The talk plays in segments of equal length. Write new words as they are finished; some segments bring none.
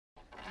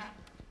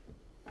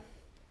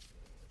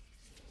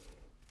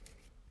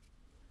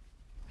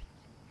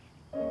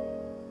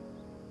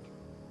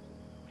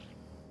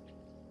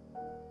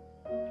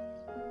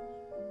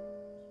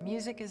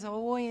music is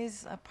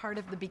always a part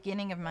of the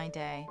beginning of my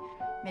day.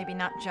 Maybe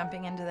not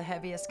jumping into the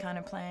heaviest kind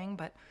of playing,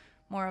 but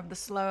more of the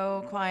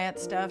slow, quiet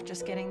stuff,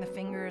 just getting the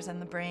fingers and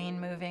the brain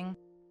moving.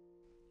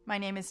 My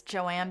name is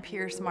Joanne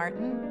Pierce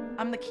Martin.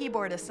 I'm the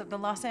keyboardist of the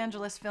Los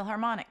Angeles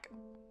Philharmonic.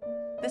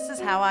 This is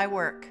how I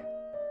work.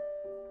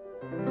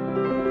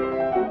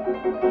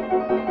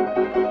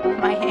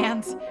 My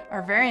hands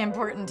are very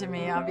important to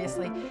me,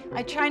 obviously.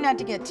 I try not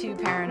to get too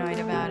paranoid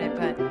about it,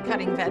 but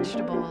cutting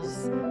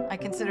vegetables, I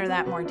consider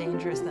that more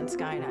dangerous than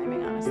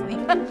skydiving, honestly.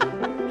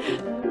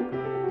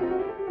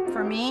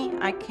 For me,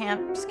 I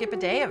can't skip a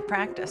day of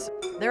practice.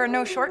 There are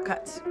no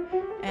shortcuts.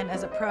 And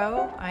as a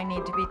pro, I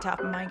need to be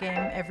top of my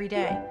game every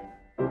day.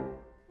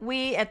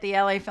 We at the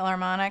LA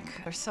Philharmonic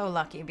are so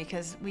lucky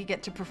because we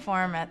get to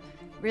perform at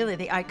really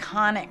the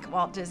iconic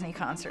Walt Disney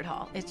Concert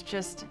Hall. It's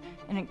just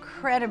an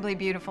incredibly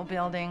beautiful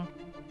building.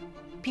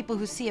 People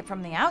who see it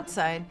from the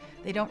outside,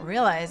 they don't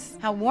realize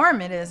how warm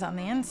it is on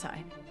the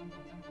inside.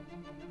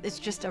 It's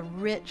just a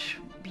rich,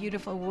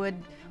 beautiful wood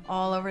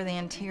all over the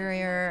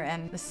interior,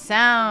 and the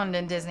sound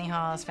in Disney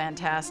Hall is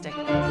fantastic.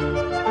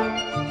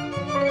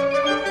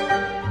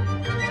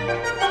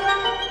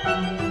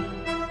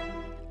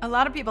 A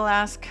lot of people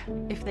ask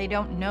if they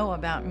don't know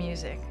about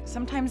music.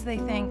 Sometimes they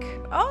think,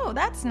 oh,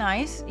 that's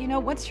nice. You know,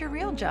 what's your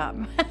real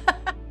job?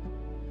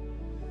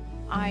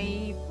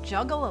 I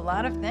juggle a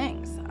lot of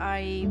things.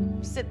 I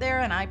sit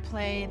there and I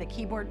play the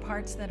keyboard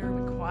parts that are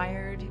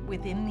required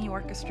within the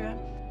orchestra,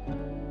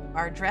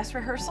 our dress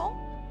rehearsal,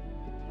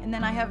 and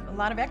then I have a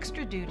lot of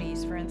extra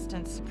duties, for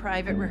instance,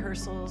 private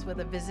rehearsals with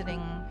a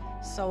visiting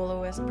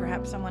soloist,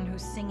 perhaps someone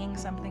who's singing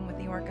something with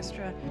the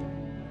orchestra.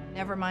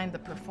 Never mind the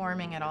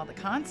performing at all the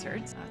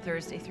concerts,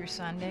 Thursday through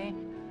Sunday.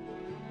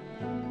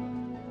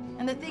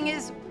 And the thing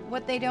is,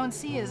 what they don't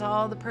see is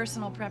all the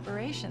personal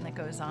preparation that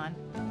goes on.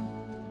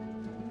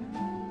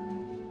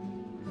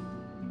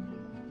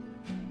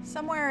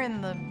 Somewhere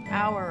in the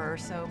hour or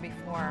so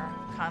before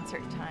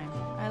concert time,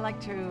 I like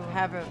to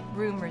have a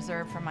room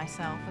reserved for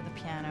myself with a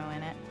piano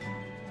in it.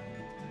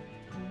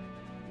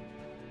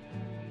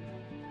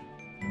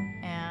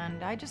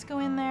 And I just go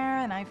in there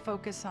and I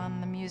focus on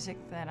the music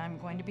that I'm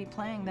going to be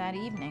playing that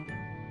evening.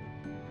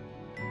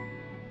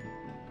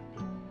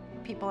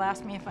 People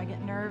ask me if I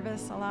get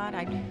nervous a lot.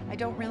 I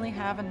don't really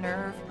have a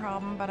nerve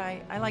problem, but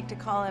I like to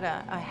call it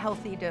a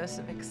healthy dose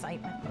of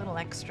excitement, a little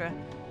extra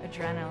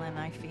adrenaline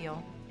I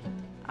feel.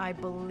 I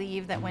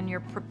believe that when you're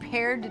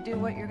prepared to do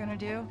what you're going to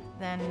do,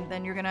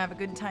 then you're going to have a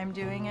good time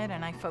doing it,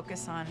 and I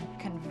focus on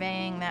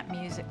conveying that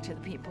music to the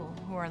people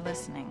who are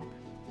listening.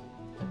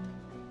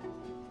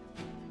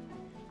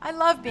 I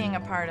love being a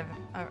part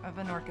of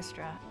an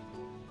orchestra.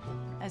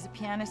 As a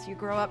pianist, you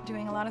grow up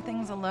doing a lot of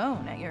things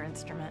alone at your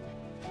instrument.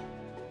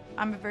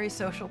 I'm a very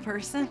social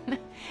person,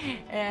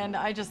 and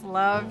I just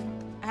love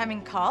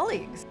having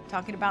colleagues,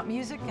 talking about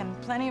music and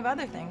plenty of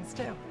other things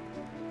too.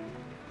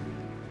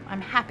 I'm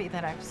happy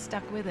that I've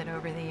stuck with it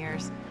over the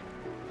years.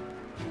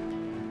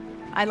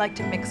 I like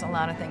to mix a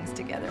lot of things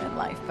together in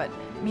life, but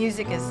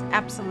music is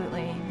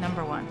absolutely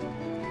number one.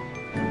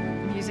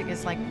 Music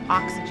is like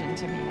oxygen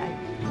to me.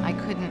 I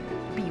couldn't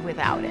be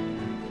without it.